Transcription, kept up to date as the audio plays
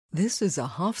This is a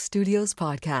Hoff Studios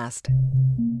podcast.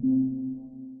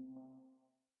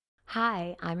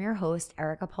 Hi, I'm your host,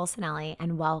 Erica Polsinelli,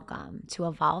 and welcome to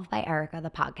Evolve by Erica, the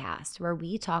podcast, where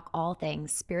we talk all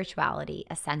things spirituality,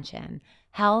 ascension,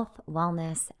 health,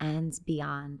 wellness, and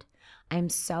beyond. I'm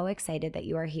so excited that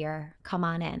you are here. Come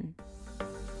on in.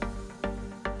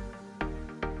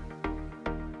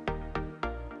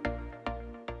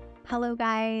 Hello,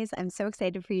 guys. I'm so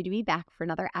excited for you to be back for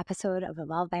another episode of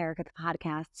Evolve by Erica, the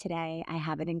podcast. Today, I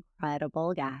have an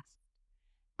incredible guest,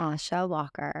 Asha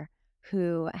Walker,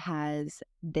 who has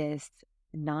this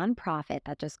nonprofit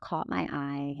that just caught my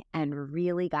eye and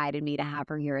really guided me to have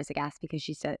her here as a guest because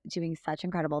she's doing such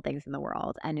incredible things in the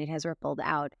world, and it has rippled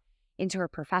out into her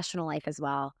professional life as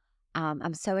well.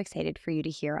 I'm so excited for you to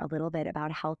hear a little bit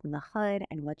about Health in the Hood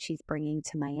and what she's bringing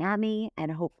to Miami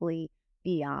and hopefully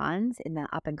beyond in the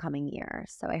up and coming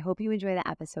years. So I hope you enjoy the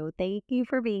episode. Thank you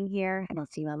for being here, and I'll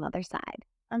see you on the other side.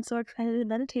 I'm so excited to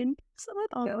meditate.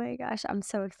 Oh my gosh, I'm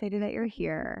so excited that you're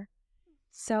here.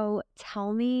 So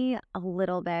tell me a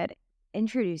little bit,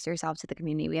 introduce yourself to the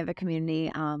community. We have a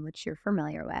community which you're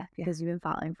familiar with because you've been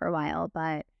following for a while,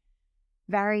 but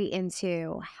very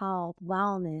into health,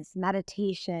 wellness,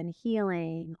 meditation,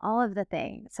 healing, all of the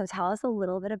things. So tell us a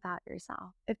little bit about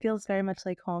yourself. It feels very much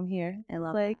like home here. I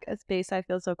love like that. a space I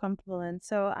feel so comfortable in.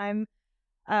 So I'm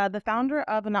the founder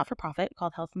of a not-for-profit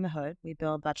called Health in the Hood. We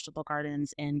build vegetable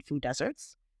gardens in food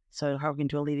deserts. So helping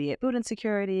to alleviate food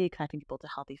insecurity, connecting people to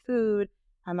healthy food.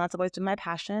 And that's always been my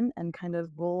passion, and kind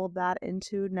of rolled that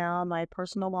into now my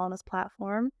personal wellness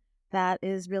platform that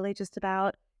is really just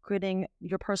about creating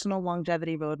your personal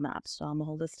longevity roadmap. So I'm a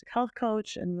holistic health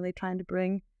coach and really trying to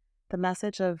bring the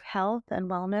message of health and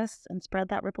wellness and spread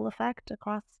that ripple effect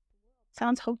across.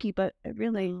 Sounds hokey, but it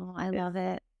really, I love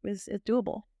it. It's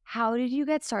doable. How did you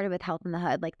get started with Health in the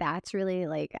Hood? Like, that's really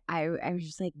like, I was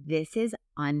just like, this is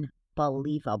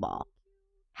unbelievable.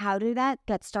 How did that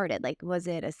get started? Like, was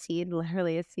it a seed,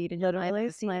 literally a seed in your my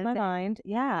mind?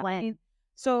 Yeah. When?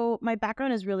 So my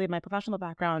background is really, my professional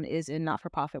background is in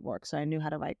not-for-profit work. So I knew how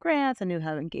to write grants. I knew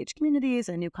how to engage communities.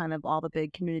 I knew kind of all the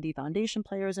big community foundation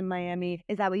players in Miami.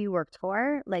 Is that what you worked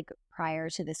for, like, prior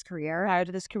to this career? Prior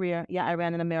to this career, yeah, I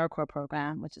ran an AmeriCorps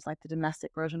program, which is like the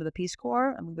domestic version of the Peace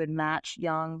Corps. And we would match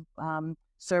young,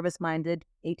 service-minded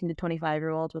 18 to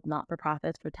 25-year-olds with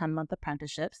not-for-profits for 10-month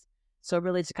apprenticeships. So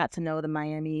really just got to know the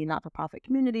Miami not-for-profit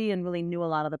community and really knew a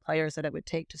lot of the players that it would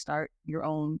take to start your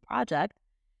own project.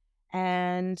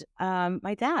 And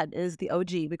my dad is the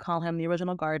OG. We call him the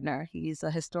original gardener. He's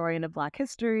a historian of Black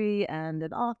history and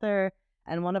an author.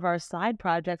 And one of our side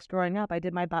projects growing up, I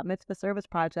did my bat mitzvah service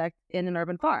project in an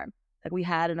urban farm. Like, we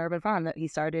had an urban farm that he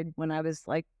started when I was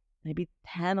like maybe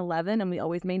 10, 11, and we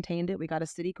always maintained it. We got a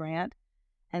city grant.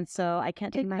 And so I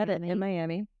can't take credit in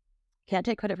Miami. Can't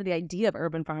take credit for the idea of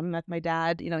urban farming. That's my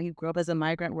dad. You know, he grew up as a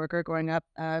migrant worker growing up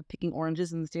picking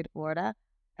oranges in the state of Florida.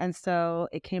 And so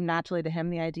it came naturally to him,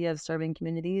 the idea of serving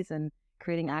communities and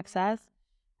creating access.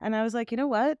 And I was like, you know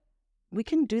what? We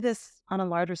can do this on a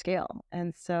larger scale.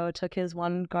 And so I took his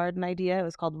one garden idea. It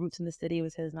was called Roots in the City. It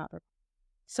was his not-for-profit.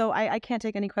 So I can't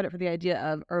take any credit for the idea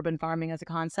of urban farming as a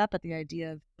concept, but the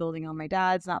idea of building on my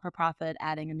dad's not-for-profit,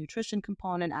 adding a nutrition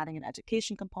component, adding an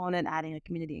education component, adding a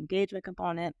community engagement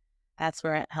component. That's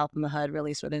where Health in the Hood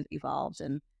really sort of evolved,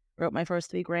 and wrote my first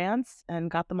 3 grants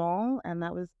and got them all. And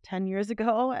that was 10 years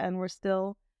ago. And we're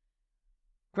still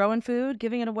growing food,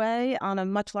 giving it away on a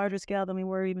much larger scale than we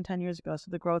were even 10 years ago.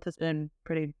 So the growth has been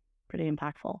pretty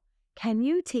impactful. Can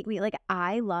you take me, like,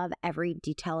 I love every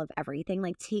detail of everything.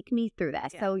 Like, take me through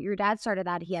this. Yeah. So your dad started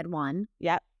that. He had 1.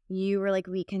 Yep. You were like,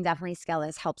 we can definitely scale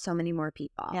this, help so many more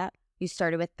people. Yep. You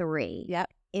started with 3.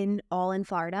 Yep. All in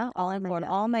Florida? All in Florida,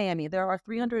 all Miami. There are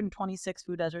 326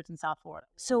 food deserts in South Florida.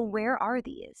 So where are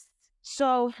these?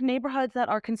 So neighborhoods that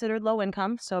are considered low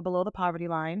income, so below the poverty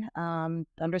line,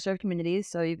 underserved communities.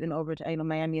 So even over to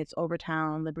Miami, it's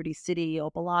Overtown, Liberty City,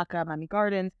 Opelika, Miami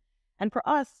Gardens. And for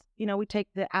us, we take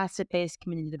the asset-based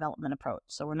community development approach.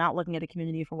 So we're not looking at a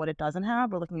community for what it doesn't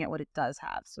have. We're looking at what it does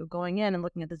have. So going in and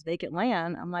looking at this vacant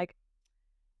land, I'm like,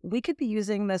 we could be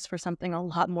using this for something a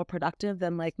lot more productive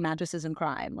than like mattresses and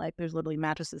crime. Like, there's literally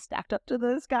mattresses stacked up to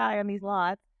the sky on these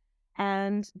lots.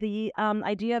 And the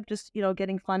idea of just,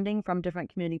 getting funding from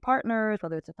different community partners,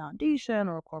 whether it's a foundation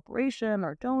or a corporation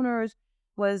or donors,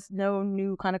 was no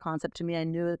new kind of concept to me. I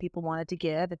knew that people wanted to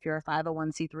give. If you're a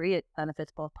 501c3, it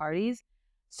benefits both parties.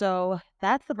 So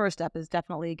that's the first step, is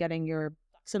definitely getting your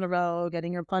ducks in a row,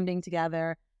 getting your funding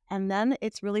together. And then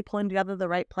it's really pulling together the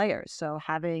right players. So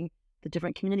having the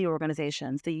different community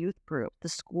organizations, the youth group, the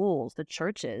schools, the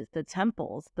churches, the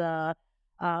temples, the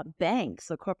banks,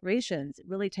 the corporations. It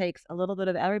really takes a little bit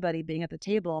of everybody being at the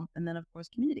table, and then of course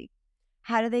community.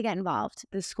 How do they get involved?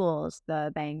 The schools,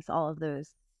 the banks, all of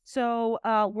those. So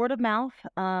word of mouth,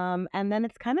 and then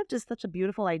it's kind of just such a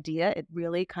beautiful idea. It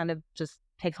really kind of just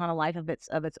takes on a life of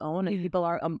its own, and people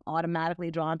are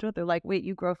automatically drawn to it. They're like, "Wait,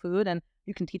 you grow food, and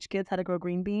you can teach kids how to grow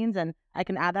green beans, and I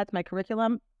can add that to my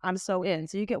curriculum. I'm so in."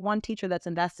 So you get one teacher that's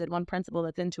invested, one principal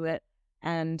that's into it,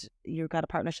 and you've got a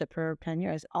partnership for 10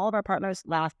 years. All of our partners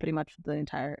last pretty much the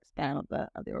entire span of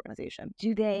the organization.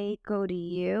 Do they go to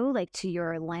you, like to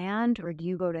your land, or do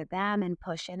you go to them and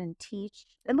push in and teach?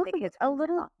 It looks like it's a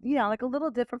little, like a little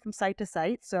different from site to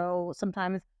site. So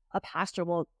sometimes a pastor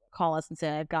will call us and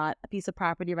say, "I've got a piece of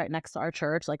property right next to our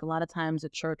church." Like a lot of times a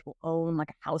church will own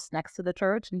like a house next to the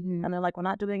church. Mm-hmm. And they're like, "We're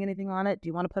not doing anything on it. Do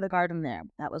you want to put a garden there?"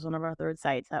 That was one of our third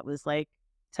sites. That was like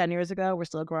 10 years ago. We're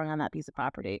still growing on that piece of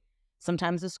property.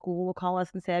 Sometimes the school will call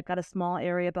us and say, "I've got a small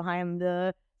area behind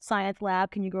the science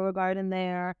lab. Can you grow a garden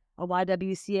there?" A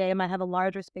YWCA might have a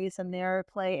larger space in their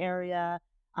play area.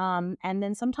 And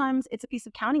then sometimes it's a piece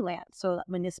of county land. So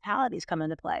municipalities come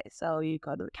into play. So you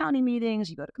go to the county meetings,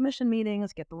 you go to commission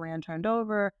meetings, get the land turned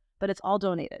over, but it's all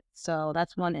donated. So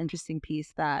that's one interesting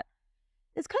piece that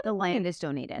is kind The of land is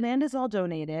donated. Land is all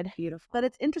donated. Beautiful. But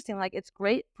it's interesting. Like it's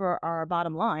great for our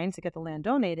bottom line to get the land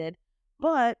donated.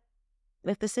 But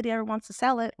if the city ever wants to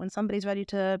sell it, when somebody's ready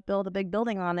to build a big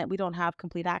building on it, we don't have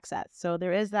complete access. So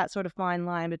there is that sort of fine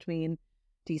line between,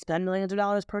 do you spend millions of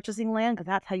dollars purchasing land because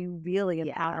that's how you really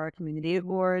empower a community,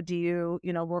 or do you,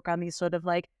 work on these sort of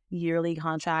like yearly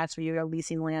contracts where you're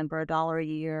leasing land for $1 a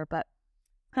year? But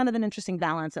kind of an interesting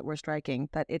balance that we're striking.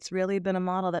 But it's really been a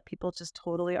model that people just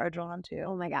totally are drawn to.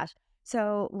 Oh my gosh.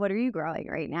 So what are you growing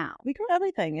right now? We grow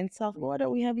everything in South Florida.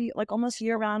 We have like almost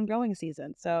year-round growing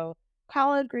season. So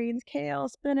collard greens, kale,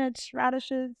 spinach,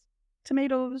 radishes,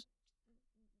 tomatoes,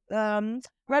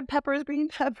 red peppers, green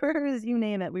peppers, you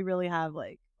name it. We really have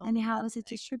like. And how is it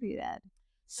distributed?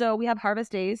 So we have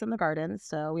harvest days in the gardens.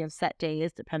 So we have set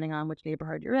days depending on which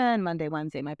neighborhood you're in. Monday,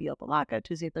 Wednesday might be Opelika.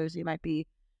 Tuesday, Thursday might be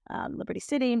Liberty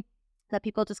City. That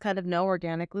people just kind of know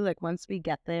organically. Like once we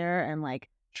get there and like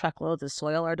truckloads of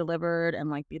soil are delivered and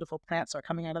like beautiful plants are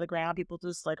coming out of the ground, people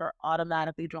just like are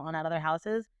automatically drawn out of their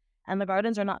houses. And the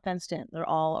gardens are not fenced in. They're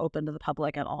all open to the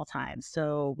public at all times.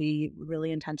 So we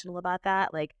really intentional about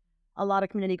that. Like a lot of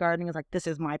community gardening is like, this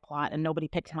is my plot and nobody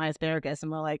picks my asparagus.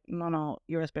 And we're like, no,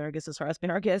 your asparagus is our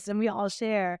asparagus. And we all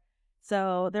share.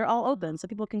 So they're all open. So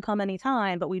people can come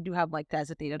anytime, but we do have like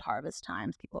designated harvest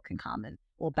times. People can come and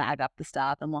we'll bag up the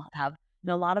stuff and we'll have,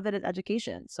 a lot of it is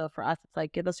education. So for us, it's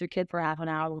like, give us your kid for half an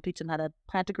hour. We'll teach them how to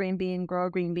plant a green bean, grow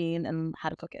a green bean, and how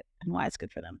to cook it and why it's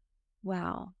good for them.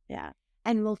 Wow. Yeah.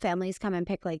 And will families come and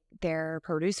pick like their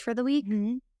produce for the week?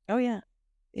 Mm-hmm. Oh, yeah.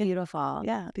 Beautiful.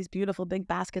 Yeah. These beautiful big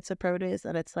baskets of produce.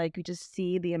 And it's like you just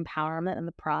see the empowerment and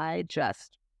the pride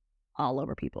just all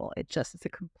over people. It's a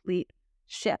complete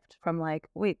shift from like,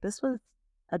 wait, this was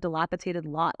a dilapidated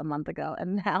lot a month ago.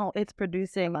 And now it's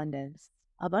producing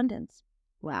abundance.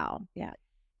 Wow. Yeah.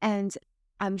 And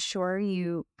I'm sure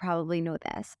you probably know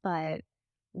this, but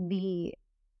the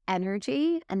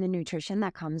energy and the nutrition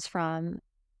that comes from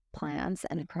plants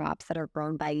and crops that are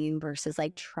grown by you versus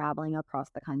like traveling across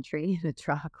the country in a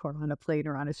truck or on a plane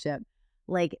or on a ship,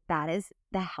 like that is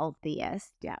the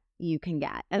healthiest you can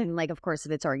get. And like, of course,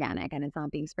 if it's organic and it's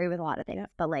not being sprayed with a lot of things,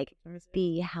 but like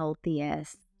the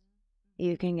healthiest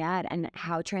you can get. And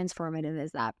how transformative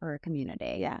is that for a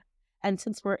community? Yeah. And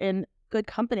since we're in good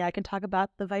company, I can talk about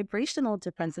the vibrational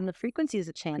difference and the frequencies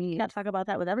that change. You can't talk about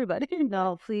that with everybody.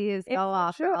 No, please go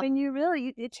off. True. I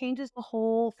mean, it changes the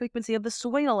whole frequency of the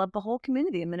soil of the whole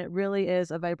community. I mean, it really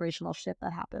is a vibrational shift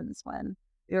that happens when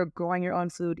you're growing your own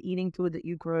food, eating food that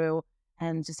you grew,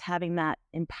 and just having that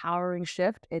empowering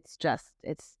shift. It's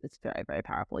very, very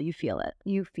powerful. You feel it.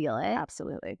 You feel it?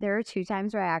 Absolutely. There are 2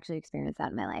 times where I actually experienced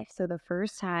that in my life. So the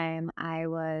first time I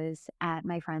was at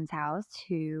my friend's house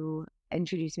who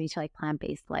introduced me to like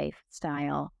plant-based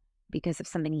lifestyle because of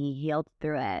something he healed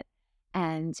through it.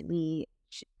 And we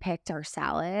picked our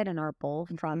salad and our bowl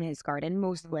from his garden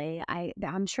mostly.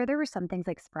 I'm sure there were some things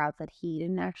like sprouts that he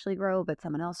didn't actually grow, but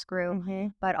someone else grew. Mm-hmm.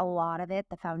 But a lot of it,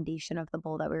 the foundation of the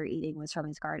bowl that we were eating was from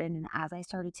his garden. And as I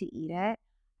started to eat it,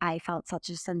 I felt such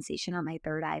a sensation on my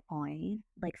third eye point,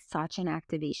 like such an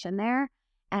activation there.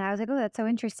 And I was like, oh, that's so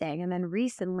interesting. And then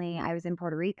recently I was in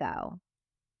Puerto Rico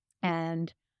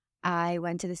and I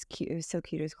went to this it was so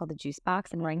cute. It was called the Juice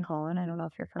Box in Rincon. I don't know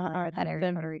if you're familiar with that area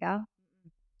in Puerto Rico.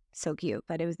 So cute,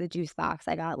 but it was the Juice Box.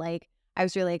 I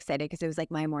was really excited because it was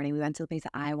like my morning. We went to the place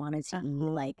that I wanted to eat,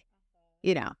 like,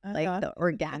 like the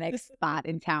organic spot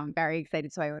in town. Very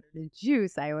excited. So I ordered a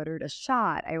juice. I ordered a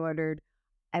shot. I ordered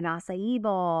an acai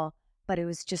bowl, but it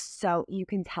was just so, you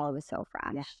can tell it was so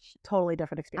fresh. Yeah. Totally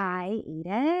different experience. I ate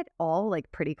it all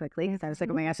like pretty quickly because I was like,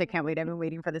 oh my gosh, I can't wait. I've been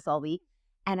waiting for this all week.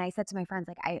 And I said to my friends,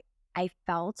 like, I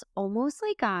felt almost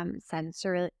like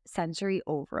sensory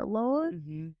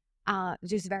overload,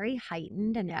 just very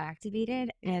heightened and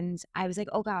activated. And I was like,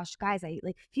 oh gosh, guys, I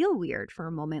like feel weird for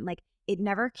a moment. Like it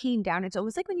never came down. It's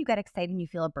almost like when you get excited and you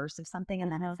feel a burst of something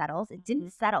and then it settles. It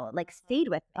didn't settle. It like stayed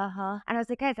with me. And I was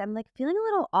like, guys, I'm like feeling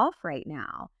a little off right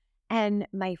now. And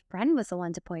my friend was the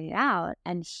one to point it out.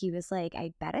 And he was like,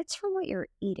 I bet it's from what you're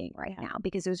eating right now,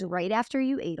 because it was right after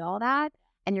you ate all that.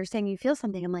 And you're saying you feel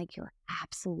something. I'm like, you're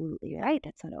absolutely right.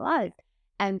 That's what it was.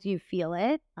 And you feel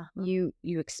it, you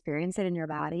experience it in your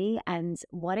body. And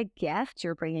what a gift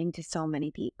you're bringing to so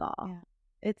many people.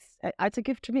 Yeah. It's a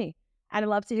gift to me. And I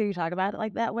love to hear you talk about it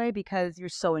like that way, because you're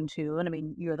so in tune. I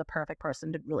mean, you're the perfect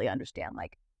person to really understand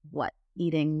like what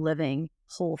eating, living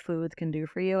whole foods can do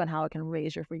for you and how it can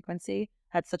raise your frequency.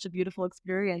 That's such a beautiful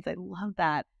experience. I love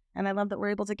that. And I love that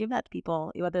we're able to give that to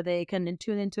people, whether they can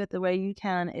tune into it the way you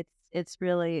can. It's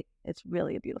really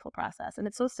a beautiful process. And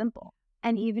it's so simple.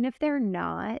 And even if they're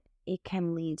not, it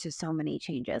can lead to so many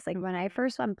changes. Like when I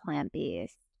first went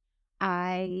plant-based,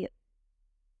 I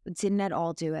didn't at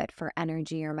all do it for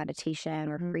energy or meditation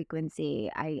or frequency.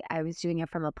 I was doing it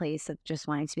from a place of just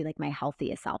wanting to be like my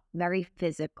healthiest self, very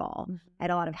physical. I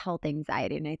had a lot of health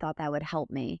anxiety and I thought that would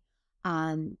help me.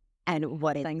 And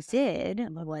what it did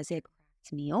was it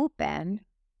cracked me open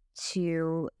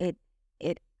to it,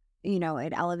 it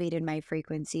elevated my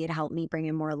frequency. It helped me bring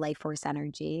in more life force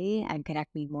energy and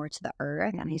connect me more to the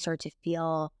earth. And I started to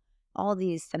feel all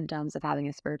these symptoms of having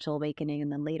a spiritual awakening.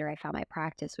 And then later I found my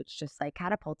practice, which just like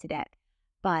catapulted it.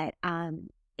 But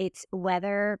it's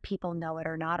whether people know it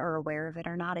or not, or aware of it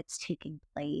or not, it's taking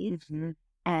place.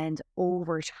 And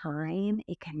over time,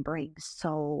 it can bring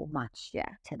so much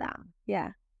to them.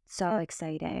 So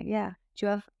exciting. Do you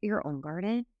have your own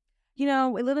garden? You know,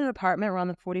 we live in an apartment. We're on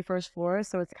the 41st floor,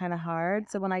 so it's kind of hard.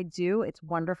 So when I do, it's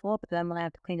wonderful. But then when I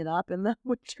have to clean it up in the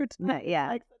winter time,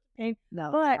 like such a pain.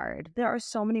 No, but it's hard. There are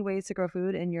so many ways to grow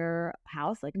food in your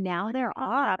house. Like now there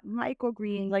are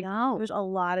microgreens. Like there's a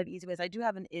lot of easy ways. I do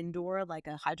have an indoor, like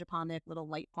a hydroponic little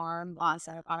light farm,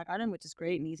 hydroponic garden, which is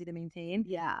great and easy to maintain.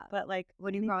 But like,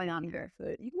 what are you growing on here?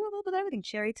 Food. You can grow a little bit of everything.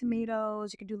 Cherry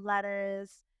tomatoes. You can do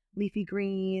lettuce, leafy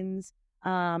greens.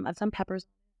 I've some peppers.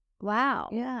 Wow.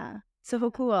 Yeah.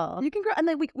 So cool. You can grow, and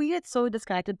then we get so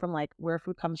disconnected from like where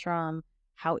food comes from,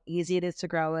 how easy it is to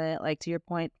grow it. Like to your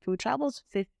point, food travels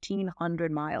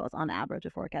 1,500 miles on average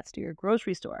before it gets to your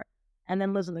grocery store, and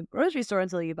then lives in the grocery store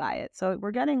until you buy it. So we're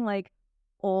getting like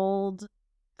old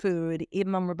food,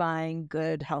 even when we're buying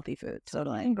good, healthy food. So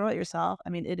you can grow it yourself. I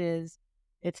mean,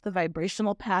 it's the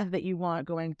vibrational path that you want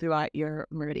going throughout your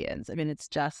meridians. I mean, it's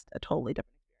just a totally different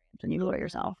experience when you grow it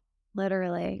yourself.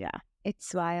 Literally. Yeah.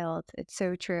 It's wild. It's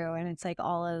so true. And it's like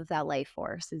all of that life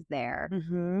force is there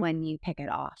when you pick it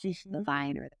off the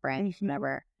vine or the branch,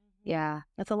 whatever. Yeah.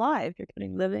 It's alive. You're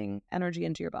putting living energy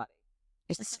into your body.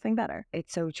 It's something better.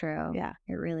 It's so true. Yeah.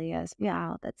 It really is.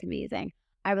 Wow. That's amazing.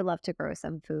 I would love to grow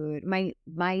some food.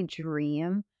 My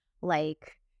dream,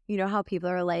 like, you know how people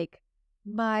are like,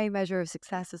 my measure of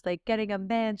success is like getting a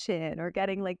mansion or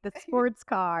getting like the sports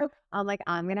car. I'm like,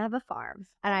 I'm going to have a farm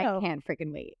and I can't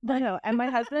freaking wait. I know. And my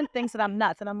husband thinks that I'm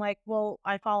nuts. And I'm like, well,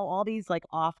 I follow all these like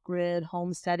off-grid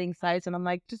homesteading sites. And I'm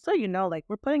like, just so you know, like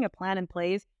we're putting a plan in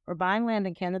place. We're buying land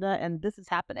in Canada and this is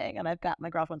happening. And I've got my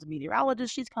girlfriend's a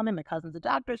meteorologist. She's coming. My cousin's a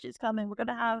doctor. She's coming. We're going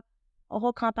to have a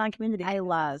whole compound community. I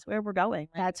love where we're going.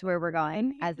 That's where we're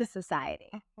going as a society,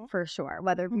 for sure.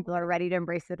 Whether people are ready to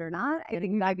embrace it or not, I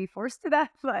think I'd be forced to that,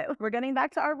 but we're getting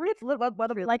back to our roots,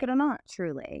 whether we like it or not.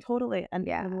 Truly. Totally. And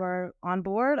who are on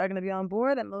board are going to be on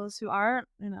board, and those who aren't,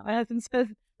 you know, my husband says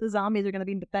the zombies are going to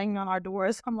be banging on our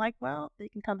doors. I'm like, well, they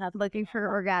can come have looking for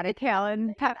organic kale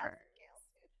and pepper.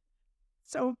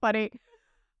 So funny.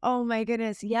 Oh my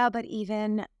goodness. Yeah, but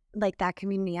even like that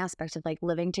community aspect of like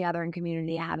living together in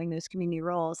community, having those community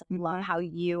roles. I love how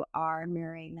you are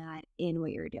mirroring that in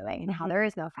what you're doing and how there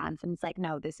is no fence. And it's like,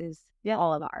 no, this is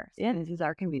all of ours. Yeah. This is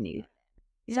our community.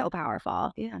 So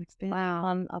powerful. Yeah.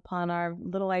 Wow. Upon our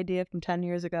little idea from 10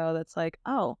 years ago, that's like,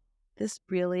 oh, this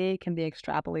really can be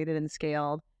extrapolated and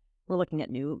scaled. We're looking at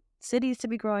new cities to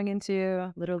be growing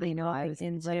into. Literally, I was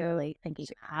literally thinking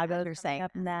Chicago. They're saying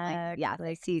up next. Yeah,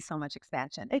 I see so much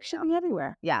expansion. It should be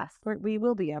everywhere. Yes, we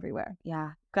will be everywhere.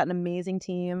 Yeah, got an amazing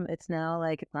team. It's now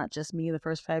like it's not just me. The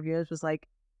first 5 years was like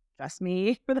just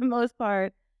me for the most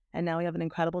part, and now we have an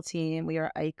incredible team. We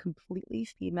are a completely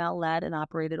female-led and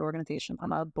operated organization,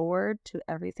 from our board to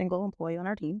every single employee on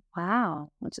our team. Wow,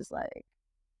 which is like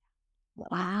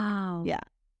wow. Yeah.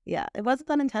 Yeah, it wasn't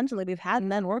done intentionally. We've had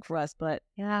men work for us, but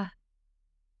Yeah.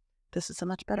 this is a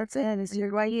much better fit. You're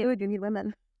right, you need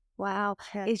women. Wow.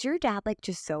 Yeah. Is your dad like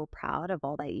just so proud of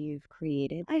all that you've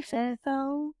created? I think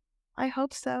so. I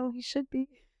hope so. He should be.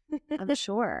 I'm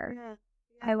sure. Yeah.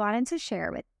 I wanted to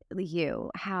share with you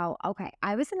how, okay,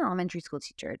 I was an elementary school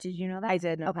teacher. Did you know that? I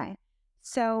did know. Okay.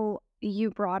 So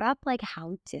you brought up like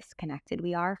how disconnected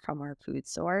we are from our food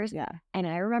source. Yeah. And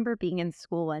I remember being in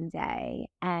school one day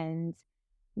and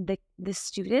the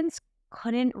students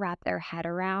couldn't wrap their head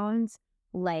around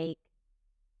like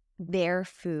their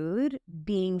food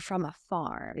being from a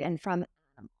farm and from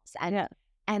animals. And Yeah.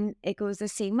 and it goes the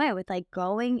same way with like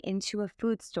going into a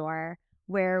food store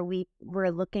where we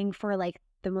were looking for like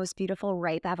the most beautiful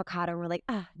ripe avocado. And we're like,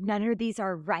 oh, none of these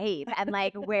are ripe. And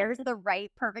like, where's the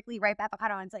ripe, perfectly ripe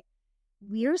avocado? And it's like,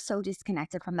 we're so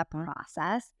disconnected from the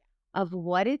process of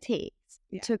what it takes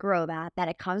to grow that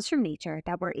it comes from nature,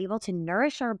 that we're able to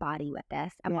nourish our body with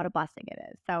this, and what a blessing it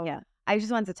is. So I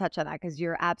just wanted to touch on that because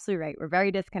you're absolutely right. We're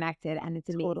very disconnected, and it's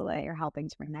amazing that you're helping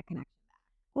to bring that connection back.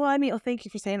 Well, I mean, thank you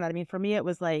for saying that. I mean, for me, it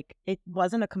was like, it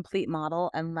wasn't a complete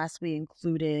model unless we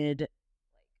included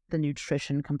the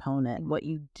nutrition component, what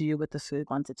you do with the food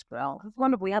once it's grown. It's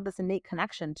wonderful. We have this innate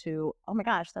connection to, oh my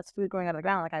gosh, that's food growing out of the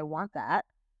ground. Like, I want that.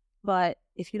 But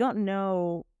if you don't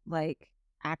know, like,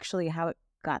 actually how it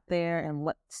got there and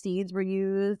what seeds were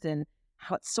used and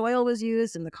how soil was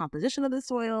used and the composition of the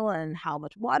soil and how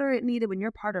much water it needed, when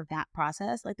you're part of that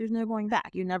process, like, there's no going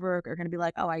back. You never are going to be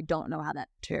like, oh, I don't know how that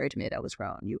cherry tomato was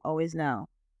grown. You always know.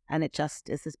 And it just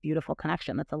is this beautiful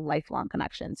connection. That's a lifelong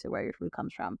connection to where your food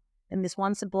comes from. And this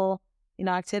one simple,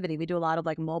 activity, we do a lot of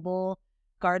like mobile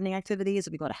gardening activities.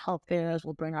 We go to health fairs.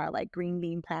 We'll bring our like green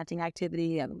bean planting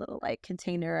activity and a little like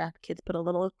container. Kids put a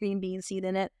little green bean seed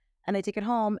in it and they take it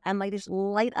home and like just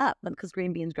light up, because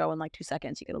green beans grow in like 2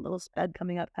 seconds. You get a little sped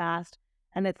coming up fast.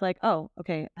 And it's like, oh,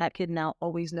 okay, that kid now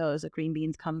always knows that green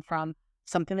beans come from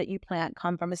something that you plant,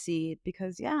 come from a seed,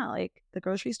 because like the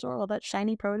grocery store, all that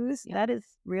shiny produce, that is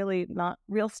really not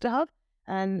real stuff.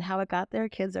 And how it got there,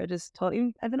 kids are just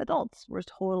totally, even adults, we're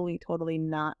totally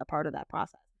not a part of that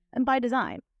process. And by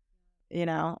design,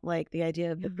 like the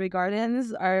idea of victory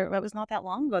gardens that was not that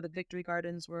long ago. The victory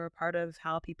gardens were a part of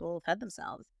how people fed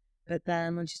themselves. But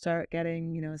then once you start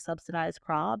getting, subsidized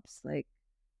crops like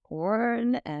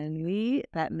corn and wheat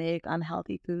that make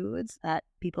unhealthy foods that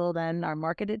people then are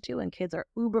marketed to and kids are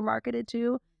uber marketed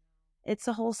to, it's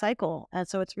a whole cycle. And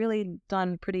so it's really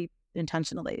done pretty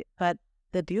intentionally. But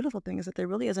the beautiful thing is that there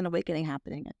really is an awakening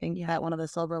happening. I think that one of the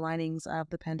silver linings of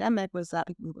the pandemic was that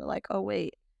people were like, oh,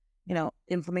 wait,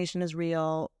 inflammation is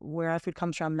real. Where our food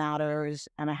comes from matters.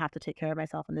 And I have to take care of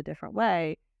myself in a different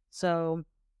way. So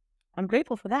I'm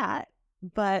grateful for that.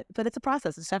 But it's a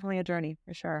process. It's definitely a journey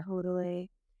for sure. Totally.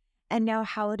 And now,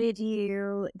 how did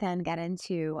you then get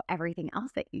into everything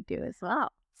else that you do as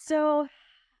well? So,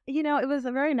 it was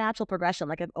a very natural progression.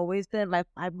 Like, I've always been,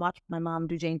 I've watched my mom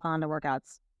do Jane Fonda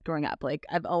workouts growing up. Like,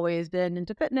 I've always been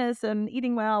into fitness and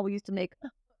eating well. We used to make,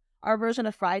 our version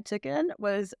of fried chicken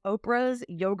was Oprah's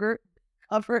yogurt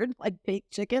covered like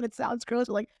baked chicken. It sounds gross,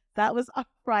 but like that was a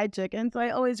fried chicken. So I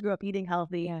always grew up eating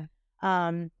healthy.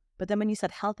 Yeah. But then when you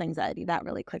said health anxiety, that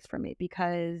really clicked for me,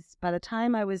 because by the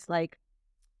time I was like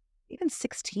even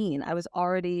 16, I was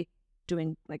already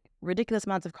doing like ridiculous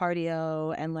amounts of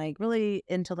cardio and like really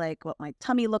into like what my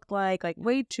tummy looked like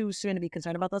way too soon to be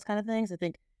concerned about those kind of things. I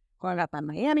think growing up in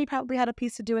Miami probably had a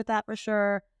piece to do with that for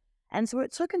sure. And so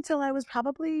it took until I was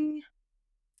probably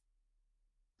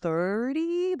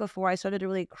 30 before I started to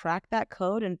really crack that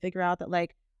code and figure out that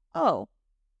like, oh,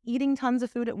 eating tons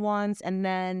of food at once and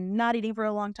then not eating for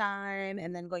a long time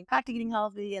and then going back to eating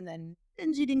healthy and then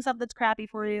binge eating stuff that's crappy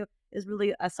for you is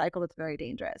really a cycle that's very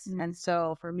dangerous. Mm-hmm. And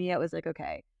so for me, it was like,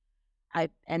 okay, I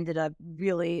ended up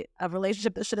really a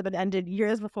relationship that should have been ended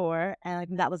years before. And like,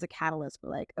 that was a catalyst for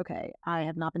like, okay, I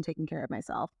have not been taking care of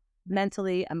myself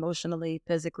mentally, emotionally,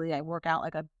 physically. I work out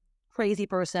like a crazy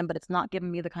person, but it's not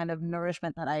giving me the kind of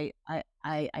nourishment that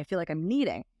I feel like I'm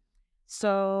needing.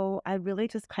 So I really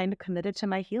just kind of committed to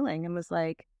my healing and was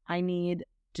like, I need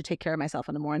to take care of myself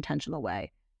in a more intentional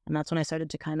way. And that's when I started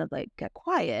to kind of like get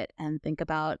quiet and think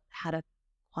about how to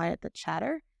quiet the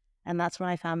chatter. And that's when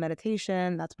I found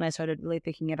meditation. That's when I started really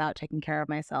thinking about taking care of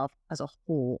myself as a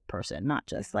whole person, not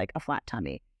just like a flat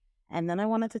tummy. And then I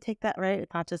wanted to take that, right?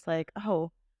 It's not just like,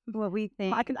 oh, well, we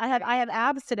think I had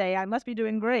abs today. I must be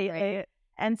doing great. Right.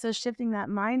 And so shifting that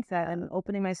mindset and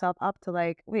opening myself up to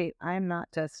like, wait, I'm not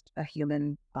just a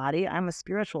human body. I'm a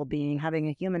spiritual being having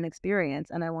a human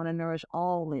experience. And I want to nourish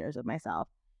all layers of myself.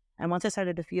 And once I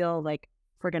started to feel like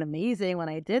friggin' amazing when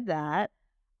I did that,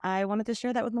 I wanted to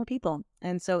share that with more people.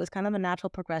 And so it was kind of a natural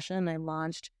progression. I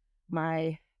launched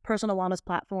my personal wellness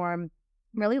platform.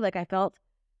 Really, like I felt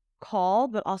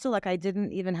called, but also like I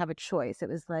didn't even have a choice. It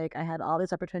was like I had all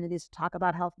these opportunities to talk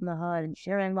about health in the hood and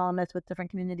sharing wellness with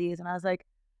different communities. And I was like,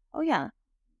 oh yeah,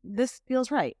 this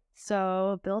feels right.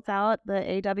 So built out the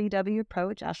AWW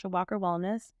approach, Asha Walker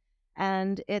Wellness.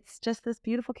 And it's just this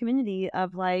beautiful community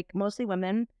of like mostly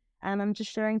women. And I'm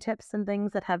just sharing tips and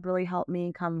things that have really helped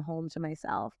me come home to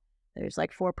myself. There's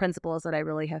like 4 principles that I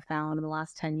really have found in the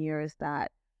last 10 years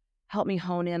that help me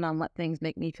hone in on what things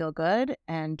make me feel good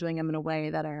and doing them in a way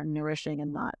that are nourishing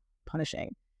and not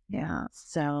punishing. Yeah.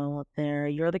 So there,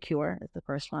 you're the cure is the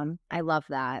first one. I love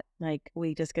that. Like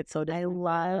we just get so I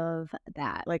love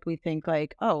that. like we think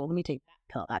like, oh, let me take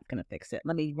that pill, that's gonna fix it.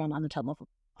 Let me run on the treadmill for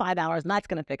 5 hours and that's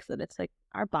gonna fix it. It's like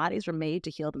our bodies were made to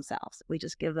heal themselves. We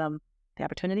just give them the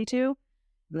opportunity to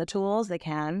and the tools they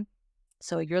can.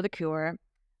 So you're the cure.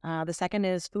 The second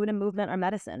is food and movement are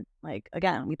medicine. Like,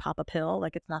 again, we pop a pill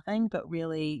like it's nothing, but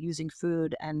really using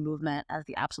food and movement as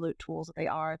the absolute tools that they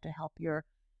are to help your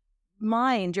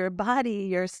mind, your body,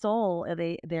 your soul.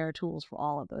 They're tools for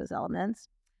all of those elements.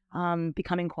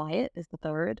 Becoming quiet is the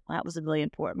third. That was a really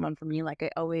important one for me. Like I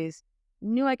always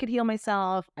knew I could heal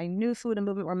myself. I knew food and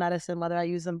movement were medicine, whether I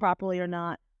use them properly or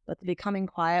not. But the becoming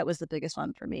quiet was the biggest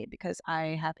one for me because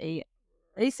I have a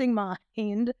racing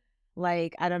mind.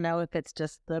 Like, I don't know if it's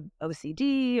just the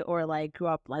OCD or like grew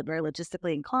up like very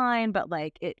logistically inclined, but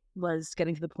like it was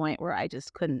getting to the point where I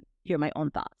just couldn't hear my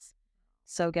own thoughts.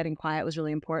 So getting quiet was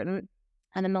really important.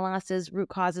 And then the last is root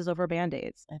causes over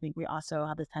Band-Aids. I think we also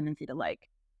have this tendency to like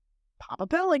pop a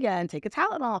pill again, take a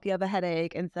Tylenol if you have a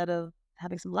headache instead of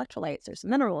having some electrolytes or some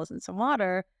minerals and some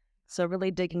water. So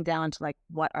really digging down to like,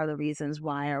 what are the reasons?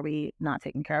 Why are we not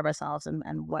taking care of ourselves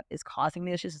and what is causing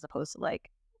the issues as opposed to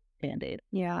like Band-Aid.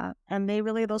 Yeah. And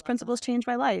those principles changed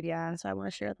my life. Yeah. So I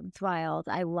want to share them. It's wild.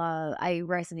 I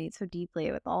resonate so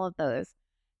deeply with all of those.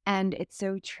 And it's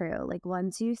so true. Like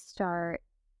once you start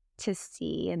to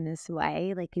see in this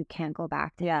way, like you can't go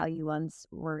back to how you once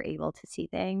were able to see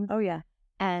things. Oh, yeah.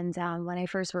 And when I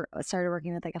first started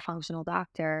working with like a functional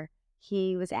doctor,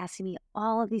 he was asking me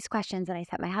all of these questions and I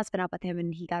set my husband up with him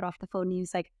and he got off the phone and he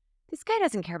was like, this guy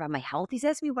doesn't care about my health. He's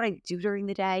asking me what I do during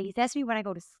the day. He's asking me when I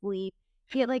go to sleep.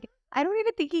 I don't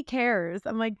even think he cares.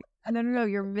 I'm like, no,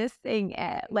 you're missing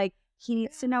it. Like, he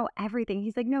needs to know everything.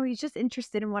 He's like, no, he's just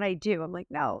interested in what I do. I'm like,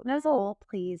 no, that's a role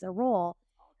plays a role.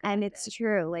 And it's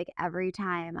true. Like every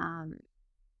time I'm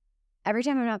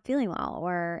not feeling well,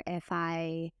 or if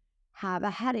I have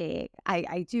a headache,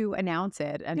 I do announce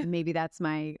it. And maybe that's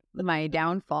my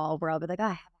downfall where I'll be like, oh, I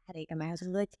have a headache. And my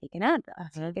husband's like, take an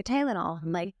Advil, take a Tylenol.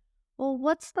 I'm like, well,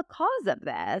 what's the cause of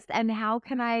this? And how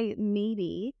can I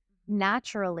maybe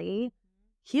naturally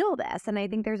heal this? And I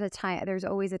think there's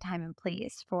always a time and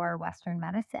place for Western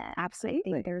medicine. Absolutely.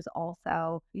 I think there's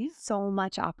also so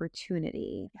much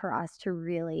opportunity for us to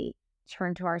really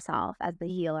turn to ourselves as the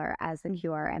healer, as the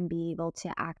cure, and be able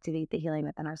to activate the healing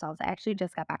within ourselves. I actually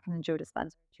just got back from the Joe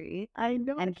Dispenza retreat. I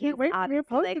know. And I can't wait for your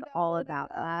post. Like all about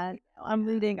that.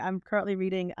 I'm currently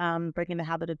reading Breaking the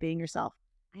Habit of Being Yourself.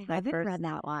 I haven't read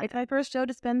that one. It's my first Joe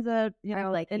Dispenza.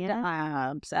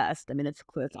 I'm obsessed. I mean,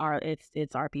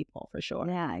 it's our people for sure.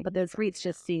 Yeah, but those reads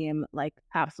just seem like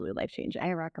absolutely life changing.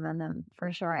 I recommend them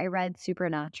for sure. I read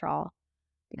Supernatural,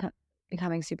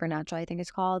 Becoming Supernatural, I think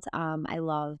it's called. I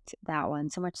loved that one.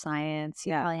 So much science.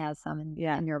 You probably have some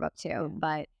in your book too.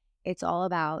 But it's all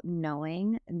about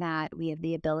knowing that we have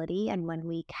the ability, and when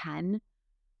we can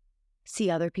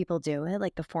see other people do it,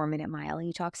 like the 4-minute mile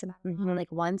he talks about.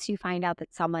 Like once you find out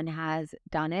that someone has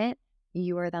done it,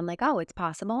 you are then like, oh, it's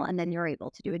possible. And then you're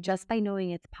able to do it just by knowing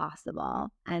it's possible.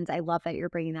 And I love that you're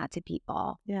bringing that to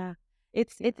people. Yeah.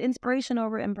 It's inspiration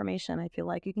over information. I feel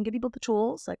like you can give people the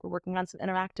tools. Like we're working on some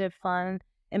interactive, fun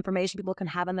information people can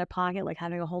have in their pocket, like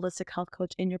having a holistic health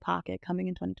coach in your pocket coming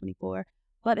in 2024.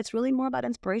 But it's really more about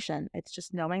inspiration. It's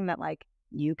just knowing that like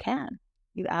you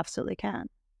absolutely can.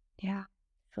 Yeah.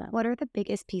 What are the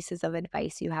biggest pieces of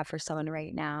advice you have for someone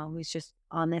right now who's just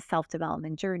on this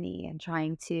self-development journey and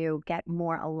trying to get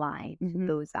more aligned with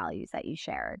those values that you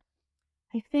shared?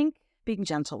 I think being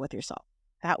gentle with yourself.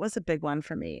 That was a big one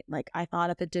for me. Like I thought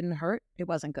if it didn't hurt, it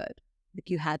wasn't good. Like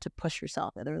you had to push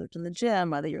yourself, whether it's in the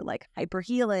gym, whether you're like hyper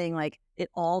healing, like it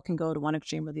all can go to one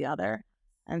extreme or the other.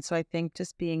 And so I think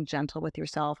just being gentle with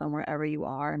yourself and wherever you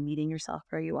are and meeting yourself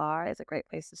where you are is a great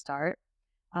place to start.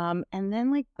 And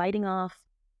then like biting off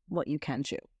what you can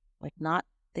chew, like not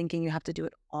thinking you have to do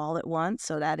it all at once.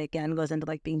 So that again goes into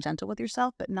like being gentle with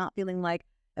yourself, but not feeling like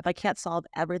if I can't solve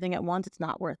everything at once, it's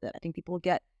not worth it. I think people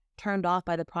get turned off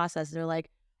by the process. They're like,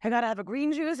 I got to have a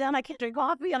green juice and I can't drink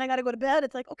coffee and I got to go to bed.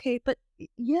 It's like, okay, but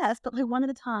yes, but like one at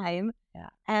a time. Yeah.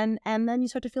 And then you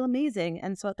start to feel amazing.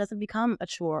 And so it doesn't become a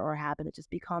chore or a habit. It just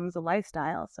becomes a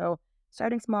lifestyle. So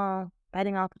starting small,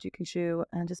 biting off what you can chew,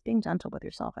 and just being gentle with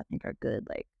yourself, I think are good,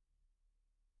 like,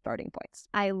 starting points.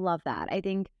 I love that. I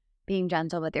think being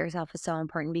gentle with yourself is so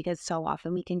important because so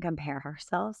often we can compare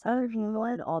ourselves to other people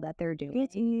and all that they're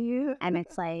doing. And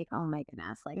it's like, oh my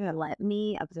goodness, like let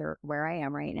me observe where I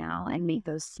am right now and make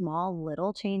those small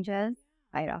little changes.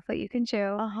 Bite off what you can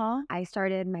chew. I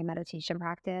started my meditation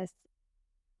practice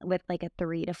with like a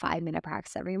 3 to 5 minute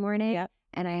practice every morning. Yep.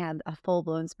 And I had a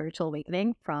full-blown spiritual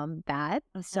awakening from that.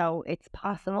 So it's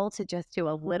possible to just do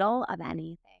a little of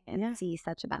anything and see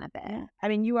such a benefit. Yeah. I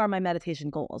mean, you are my meditation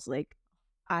goals. Like,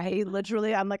 I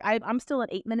literally, I'm like, I'm still an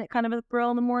 8-minute kind of a girl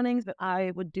in the mornings, but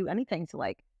I would do anything to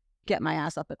like get my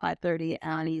ass up at 5:30.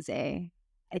 Not easy.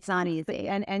 It's not easy.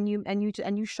 And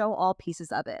you show all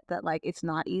pieces of it that like it's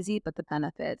not easy, but the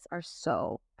benefits are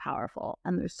so powerful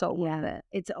and they're so worth it.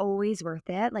 It's always worth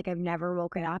it. Like I've never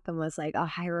woken up and was like, oh,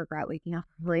 I regret waking up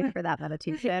late for that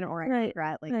meditation, or I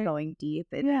regret like going deep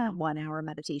in 1 hour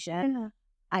meditation. Yeah.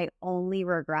 I only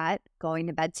regret going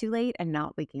to bed too late and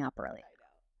not waking up early.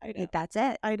 I know. Like, that's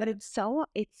it. But it's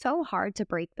so hard to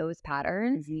break those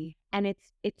patterns, and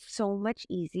it's so much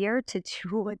easier to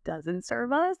do what doesn't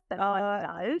serve us than what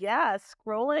does. Yeah,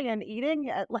 scrolling and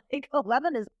eating at like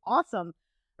 11 is awesome,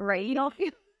 Right? You know,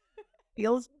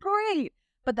 feels great,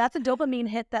 but that's a dopamine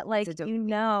hit that like you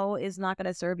know is not going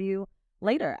to serve you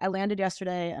later. I landed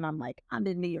yesterday, and I'm like, I'm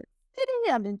in New York City,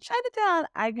 I'm in Chinatown.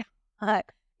 I got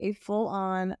a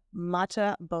full-on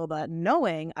matcha boba,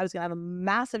 knowing I was going to have a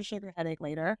massive sugar headache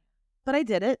later, but I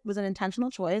did it. It was an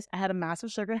intentional choice. I had a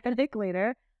massive sugar headache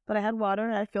later, but I had water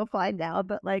and I feel fine now,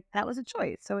 but like that was a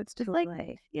choice. So it's just like,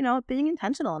 you know, being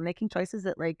intentional and making choices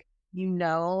that like, you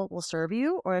know, will serve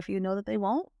you, or if you know that they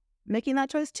won't, making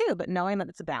that choice too, but knowing that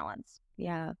it's a balance.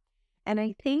 Yeah. And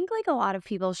I think like a lot of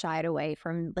people shied away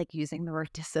from like using the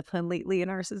word discipline lately in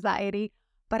our society.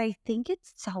 But I think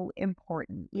it's so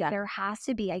important. Yeah. There has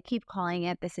to be, I keep calling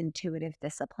it this intuitive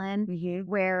discipline,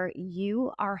 where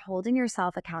you are holding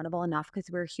yourself accountable enough,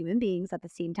 because we're human beings at the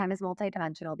same time as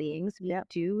multidimensional beings. We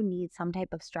do need some type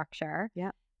of structure,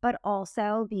 but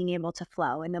also being able to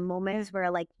flow in the moments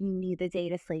where like you need the day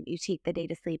to sleep, you take the day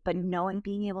to sleep, but knowing,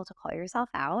 being able to call yourself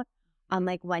out on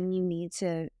like when you need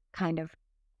to kind of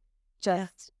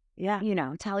just you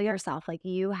know, tell yourself like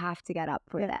you have to get up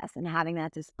for this, and having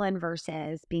that discipline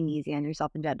versus being easy on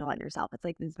yourself and gentle on yourself. It's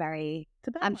like this very,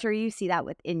 I'm sure you see that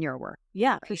within your work.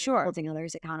 Yeah, for sure. Holding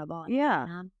others accountable.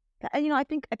 Yeah. And, you know, I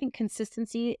think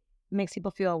consistency makes people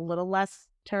feel a little less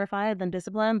terrified than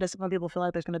discipline. Discipline, people feel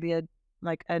like there's going to be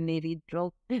a Navy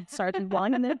drill sergeant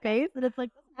blowing in their face, and it's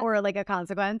like, or like a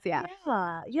consequence. Yeah,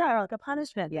 or like a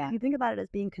punishment. Yeah. If you think about it as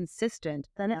being consistent,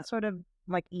 then it sort of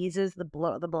like eases the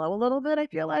blow a little bit, I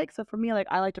feel like. So for me, like,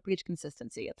 I like to preach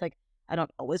consistency. It's like, I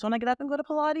don't always want to get up and go to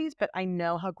Pilates, but I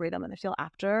know how great I'm going to feel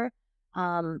after.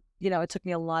 You know, it took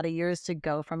me a lot of years to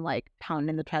go from like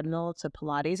pounding the treadmill to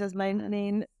Pilates as my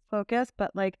main focus,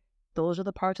 but like those are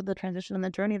the parts of the transition and the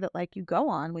journey that like you go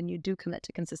on when you do commit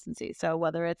to consistency. So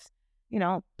whether it's, you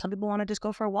know, some people want to just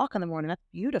go for a walk in the morning, that's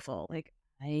beautiful. Like,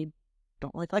 I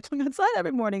don't really like going outside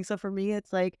every morning. So for me,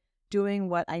 it's like doing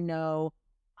what I know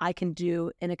I can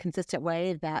do in a consistent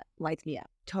way that lights me up.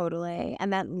 Totally.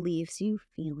 And that leaves you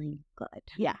feeling good.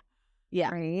 Yeah.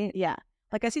 Right? Yeah.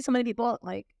 Like, I see so many people,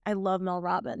 like, I love Mel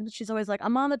Robbins. She's always like,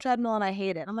 I'm on the treadmill and I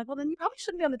hate it. I'm like, well, then you probably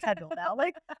shouldn't be on the treadmill now.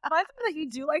 Like, find something that you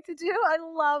do like to do. I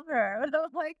love her. And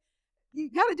I'm like, you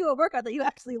got to do a workout that you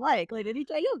actually like maybe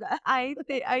try yoga.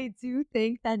 I do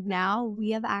think that now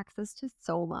we have access to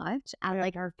so much at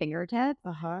like our fingertips.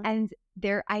 And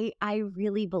I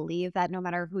really believe that no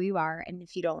matter who you are, and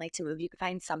if you don't like to move, you can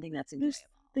find something that's enjoyable.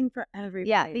 Thing for everybody.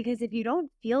 Yeah, because if you don't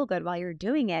feel good while you're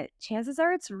doing it, chances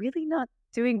are it's really not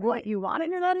doing what you want,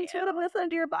 and you're not intuitive listening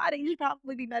to your body. You should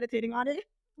probably be meditating on it.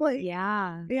 Like,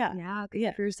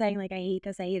 if you're saying like, I hate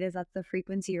this, that's the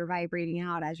frequency you're vibrating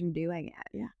out as you're doing it.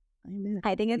 Yeah.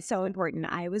 I think it's so important.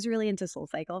 I was really into Soul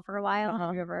Cycle for a while.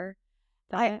 Have you ever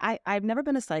done it? I've never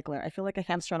been a cycler. I feel like a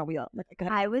hamster on a wheel. Like,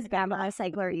 I was not a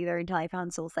cycler either until I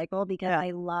found Soul Cycle, because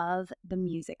I love the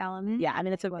music element. Yeah, I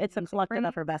mean, it's a collective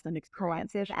effervescent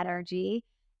expansive energy,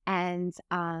 and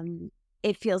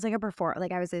it feels like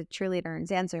like I was a cheerleader and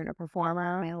dancer and a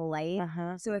performer my whole life,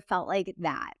 so it felt like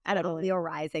that. I don't know, Leo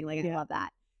Rising, like I love that.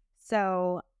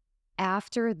 So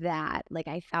after that, like,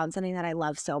 I found something that I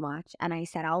love so much, and I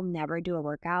said, I'll never do a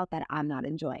workout that I'm not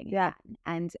enjoying. Yeah.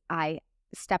 And I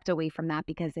stepped away from that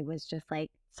because it was just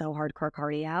like so hardcore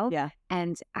cardio. Yeah.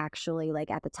 And actually,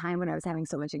 like at the time when I was having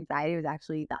so much anxiety, it was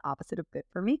actually the opposite of good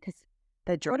for me because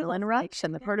the adrenaline rush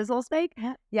and the cortisol spike.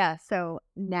 Yeah. Yeah. So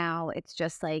now it's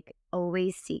just like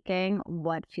always seeking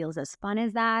what feels as fun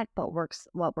as that, but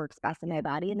what works best in my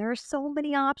body. And there are so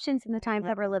many options in the times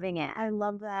that we're living in. I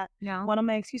love that. Yeah. One of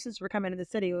my excuses for coming to the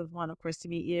city was one, of course, to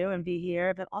meet you and be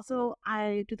here, but also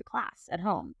I do the class at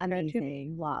home.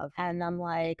 Amazing. Love. And I'm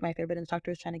like, my favorite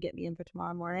instructor is trying to get me in for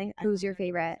tomorrow morning. Who's your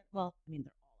favorite? Well, I mean,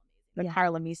 they're all amazing. Yeah.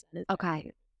 Carla Meeson is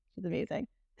Okay. She's amazing.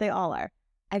 They all are.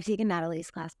 I've taken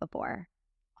Natalie's class before.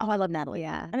 Oh, I love Natalie.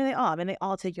 Yeah. I mean, they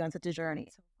all take you on such a journey.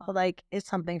 But like, it's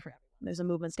something for everyone. There's a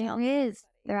movement. There is.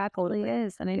 There absolutely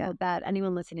is. And I know that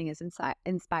anyone listening is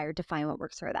inspired to find what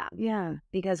works for them. Yeah.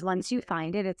 Because once you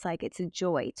find it, it's like it's a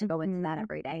joy to go into that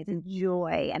every day. It's a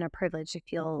joy and a privilege to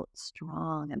feel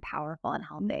strong and powerful and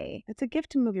healthy. It's a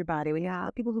gift to move your body. When you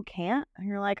have people who can't, and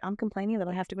you're like, I'm complaining that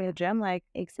I have to go to the gym. Like,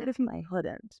 what if I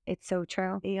couldn't? It's so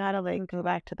true. You gotta like go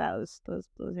back to those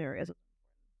areas.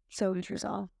 So true.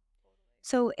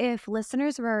 So if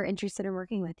listeners were interested in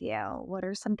working with you, what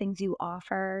are some things you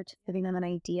offer, giving them an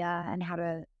idea and how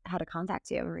to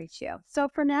contact you and reach you? So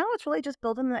for now, it's really just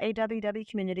building the AWW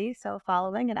community. So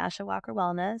following at Asha Walker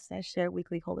Wellness, I share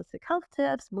weekly holistic health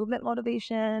tips, movement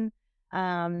motivation,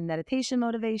 meditation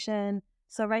motivation.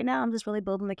 So right now, I'm just really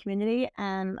building the community,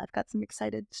 and I've got some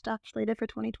excited stuff slated for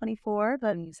 2024.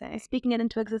 But speaking it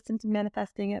into existence and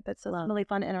manifesting it, but some really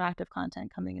fun interactive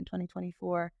content coming in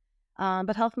 2024.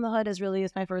 But Health in the Hood is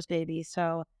my first baby.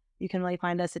 So you can really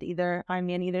find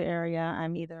me in either area.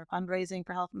 I'm either fundraising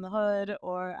for Health in the Hood,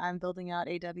 or I'm building out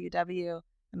AWW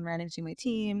and managing my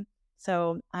team.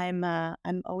 So I'm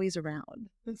always around.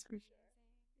 That's for sure.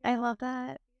 I love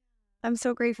that. I'm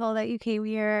so grateful that you came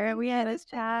here. We had this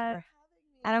chat.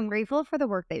 And I'm grateful for the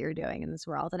work that you're doing in this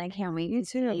world. And I can't wait to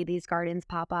see these gardens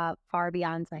pop up far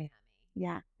beyond Miami.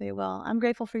 Yeah, they will. I'm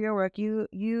grateful for your work. You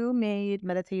made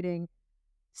meditating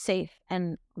safe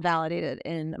and validated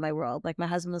in my world. Like my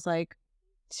husband was like,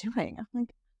 doing? I'm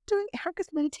like, doing Erica's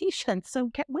meditation. So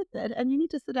get with it. And you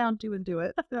need to sit down and do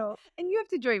it. So, and you have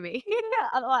to join me.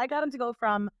 Yeah. I got him to go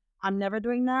from I'm never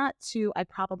doing that to I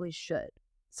probably should.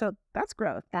 So that's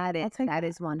growth. That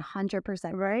is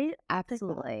 100% right.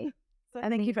 Absolutely.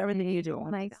 And thank you for everything you do.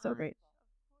 So great.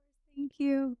 Thank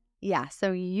you. Yeah.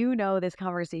 So, this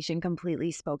conversation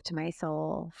completely spoke to my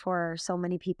soul. For so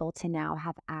many people to now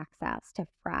have access to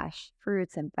fresh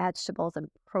fruits and vegetables and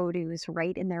produce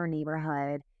right in their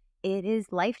neighborhood, it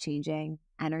is life-changing,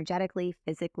 energetically,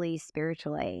 physically,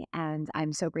 spiritually. And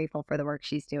I'm so grateful for the work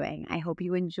she's doing. I hope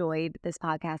you enjoyed this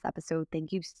podcast episode.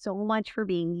 Thank you so much for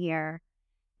being here.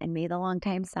 And may the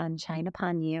longtime sun shine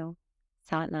upon you.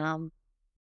 Satnam.